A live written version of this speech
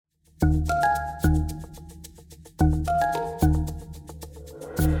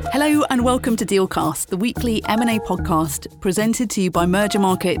Hello and welcome to Dealcast, the weekly M&A podcast presented to you by Merger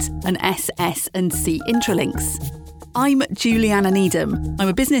Market and SS&C Intralinks. I'm Juliana Needham. I'm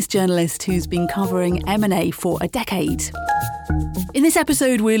a business journalist who's been covering M&A for a decade. In this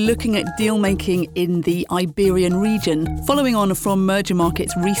episode, we're looking at deal-making in the Iberian region, following on from Merger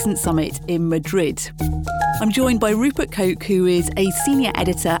Market's recent summit in Madrid. I'm joined by Rupert Coke, who is a senior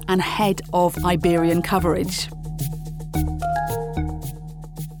editor and head of Iberian coverage.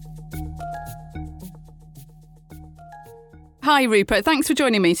 Hi, Rupert. Thanks for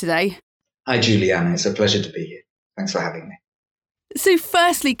joining me today. Hi, Juliana. It's a pleasure to be here. Thanks for having me. So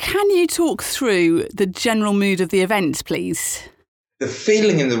firstly, can you talk through the general mood of the event, please? The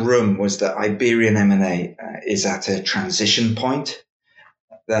feeling in the room was that Iberian M&A is at a transition point.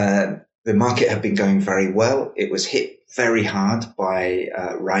 The market had been going very well. It was hit very hard by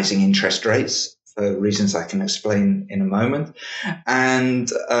rising interest rates for reasons I can explain in a moment. And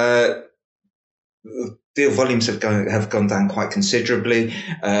deal volumes have gone down quite considerably,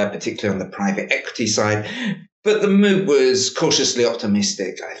 particularly on the private equity side. But the mood was cautiously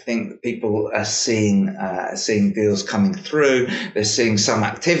optimistic. I think people are seeing deals coming through. They're seeing some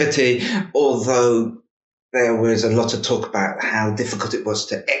activity, although there was a lot of talk about how difficult it was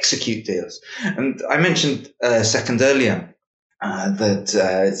to execute deals. And I mentioned a second earlier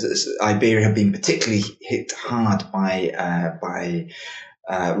that Iberia had been particularly hit hard by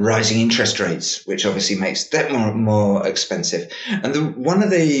rising interest rates, which obviously makes debt more expensive. And one of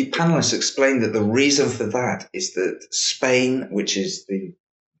the panelists explained that the reason for that is that Spain, which is the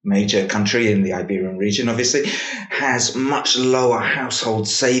major country in the Iberian region, obviously, has much lower household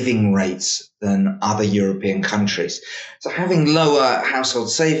saving rates than other European countries. So having lower household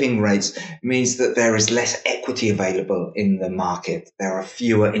saving rates means that there is less equity available in the market. There are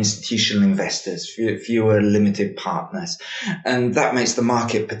fewer institutional investors, fewer limited partners. And that makes the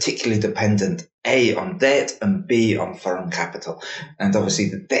market particularly dependent, A, on debt and B, on foreign capital. And obviously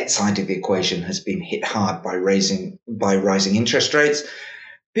the debt side of the equation has been hit hard by rising interest rates.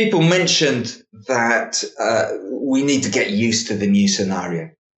 People mentioned that we need to get used to the new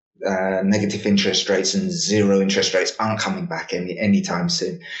scenario. Negative interest rates and zero interest rates aren't coming back anytime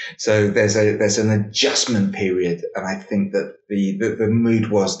soon. So there's an adjustment period, and I think that the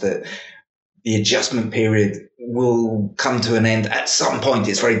mood was that the adjustment period will come to an end at some point.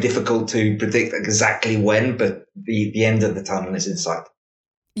 It's very difficult to predict exactly when, but the end of the tunnel is in sight.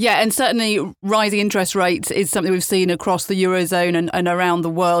 Yeah, and certainly rising interest rates is something we've seen across the Eurozone and around the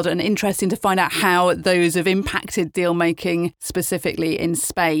world, and interesting to find out how those have impacted deal-making specifically in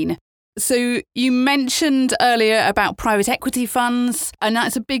Spain. So you mentioned earlier about private equity funds, and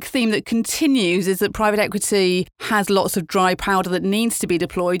that's a big theme that continues, is that private equity has lots of dry powder that needs to be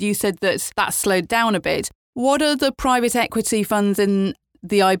deployed. You said that slowed down a bit. What are the private equity funds in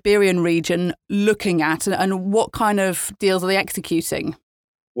the Iberian region looking at, and what kind of deals are they executing?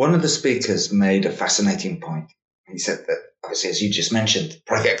 One of the speakers made a fascinating point. He said that, obviously, as you just mentioned,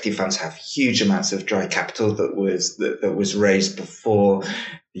 private equity funds have huge amounts of dry capital that was raised before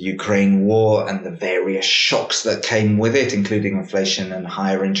the Ukraine war and the various shocks that came with it, including inflation and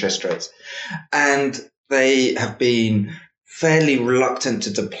higher interest rates. And they have been fairly reluctant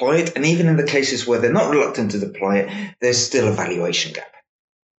to deploy it. And even in the cases where they're not reluctant to deploy it, there's still a valuation gap.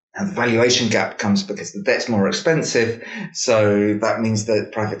 And the valuation gap comes because the debt's more expensive. So that means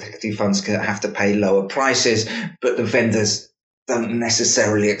that private equity funds have to pay lower prices, but the vendors don't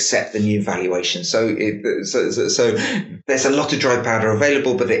necessarily accept the new valuation. So there's a lot of dry powder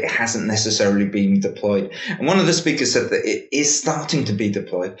available, but it hasn't necessarily been deployed. And one of the speakers said that it is starting to be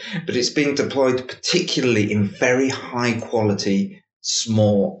deployed, but it's being deployed particularly in very high quality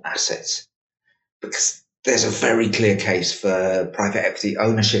small assets, because there's a very clear case for private equity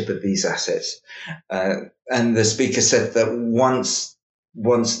ownership of these assets. And the speaker said that once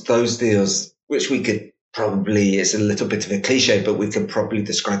those deals, which we could probably, it's a little bit of a cliche, but we could probably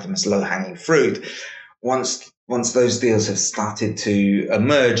describe them as low-hanging fruit. Once those deals have started to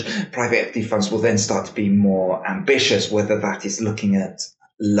emerge, private equity funds will then start to be more ambitious, whether that is looking at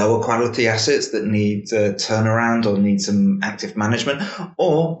lower quality assets that need turnaround or need some active management,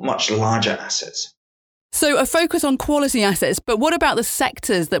 or much larger assets. So a focus on quality assets, but what about the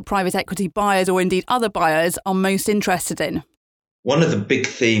sectors that private equity buyers or indeed other buyers are most interested in? One of the big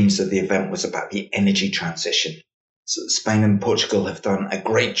themes of the event was about the energy transition. So Spain and Portugal have done a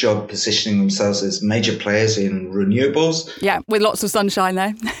great job positioning themselves as major players in renewables. Yeah, with lots of sunshine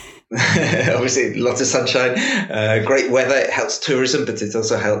there. Obviously, lots of sunshine, great weather. It helps tourism, but it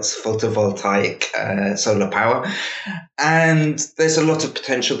also helps photovoltaic solar power. And there's a lot of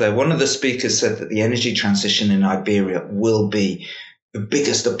potential there. One of the speakers said that the energy transition in Iberia will be the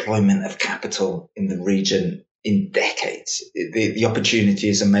biggest deployment of capital in the region in decades. The opportunity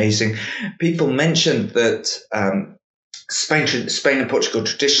is amazing. People mentioned that Spain and Portugal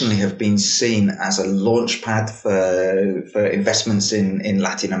traditionally have been seen as a launch pad for investments in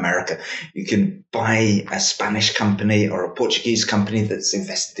Latin America. You can buy a Spanish company or a Portuguese company that's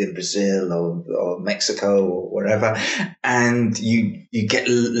invested in Brazil or Mexico or wherever, and you get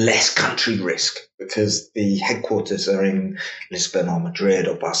less country risk because the headquarters are in Lisbon or Madrid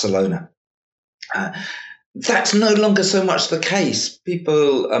or Barcelona. That's no longer so much the case.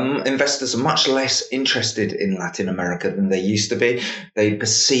 Investors are much less interested in Latin America than they used to be. They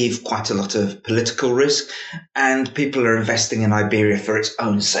perceive quite a lot of political risk, and people are investing in Iberia for its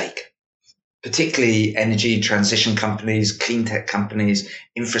own sake, particularly energy transition companies, clean tech companies,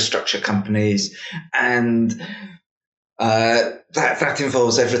 infrastructure companies, and that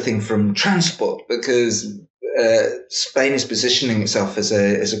involves everything from transport, because Spain is positioning itself as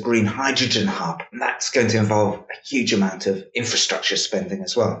a green hydrogen hub, and that's going to involve a huge amount of infrastructure spending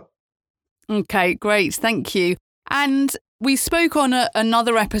as well. Okay, great. Thank you. And we spoke on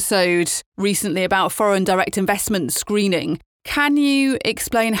another episode recently about foreign direct investment screening. Can you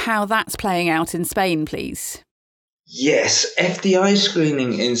explain how that's playing out in Spain, please? Yes, FDI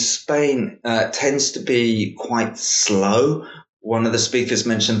screening in Spain tends to be quite slow. One of the speakers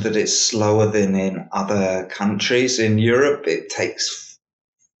mentioned that it's slower than in other countries in Europe. It takes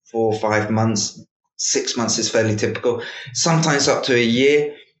 4 or 5 months. 6 months is fairly typical, sometimes up to a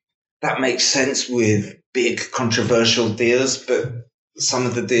year. That makes sense with big controversial deals, but some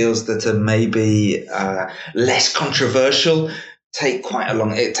of the deals that are maybe less controversial takes quite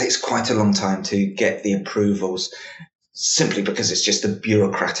a long time to get the approvals, simply because it's just a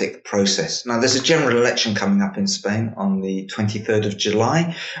bureaucratic process. Now, there's a general election coming up in Spain on the 23rd of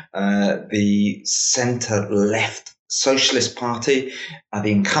July. The centre-left Socialist Party are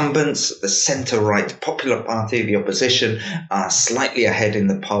the incumbents. The centre-right Popular Party, the opposition, are slightly ahead in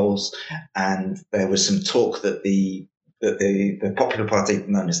the polls. And there was some talk that the Popular Party,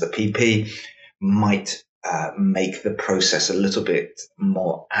 known as the PP, might make the process a little bit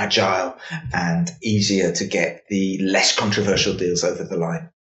more agile and easier to get the less controversial deals over the line.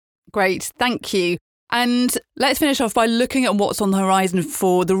 Great, thank you. And let's finish off by looking at what's on the horizon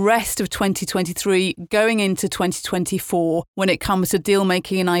for the rest of 2023 going into 2024 when it comes to deal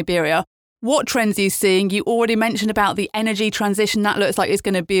making in Iberia. What trends are you seeing? You already mentioned about the energy transition. That looks like it's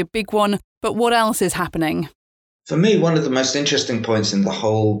going to be a big one. But what else is happening? For me, one of the most interesting points in the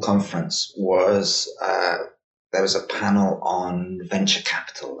whole conference was there was a panel on venture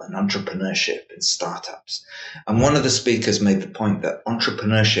capital and entrepreneurship and startups. And one of the speakers made the point that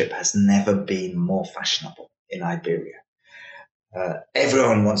entrepreneurship has never been more fashionable in Iberia.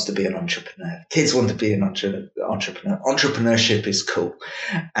 Everyone wants to be an entrepreneur. Kids want to be an entrepreneur. Entrepreneurship is cool.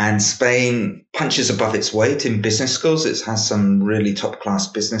 And Spain punches above its weight in business schools. It has some really top-class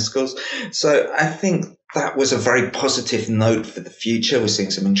business schools. So I think that was a very positive note for the future. We're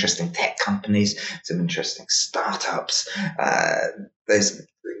seeing some interesting tech companies, some interesting startups.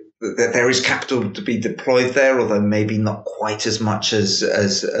 There is capital to be deployed there, although maybe not quite as much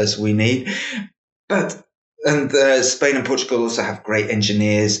as we need. And Spain and Portugal also have great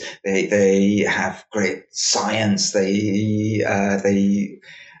engineers. They have great science. They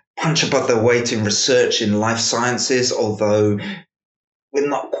punch above their weight in research in life sciences, although we're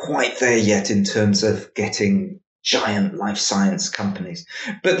not quite there yet in terms of getting giant life science companies.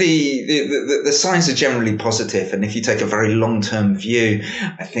 But the signs are generally positive. And if you take a very long-term view,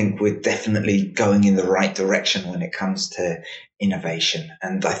 I think we're definitely going in the right direction when it comes to innovation.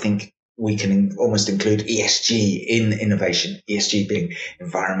 And I think we can almost include ESG in innovation, ESG being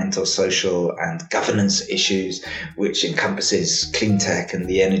environmental, social, and governance issues, which encompasses clean tech and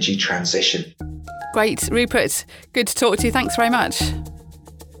the energy transition. Great. Rupert, good to talk to you. Thanks very much.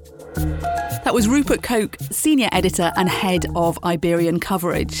 That was Rupert Coke, Senior Editor and Head of Iberian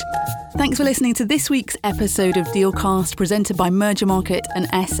Coverage. Thanks for listening to this week's episode of Dealcast, presented by Merger Market and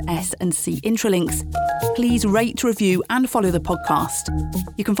SS&C Intralinks. Please rate, review and follow the podcast.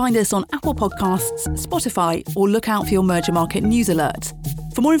 You can find us on Apple Podcasts, Spotify, or look out for your Merger Market news alert.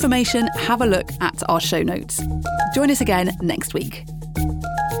 For more information, have a look at our show notes. Join us again next week.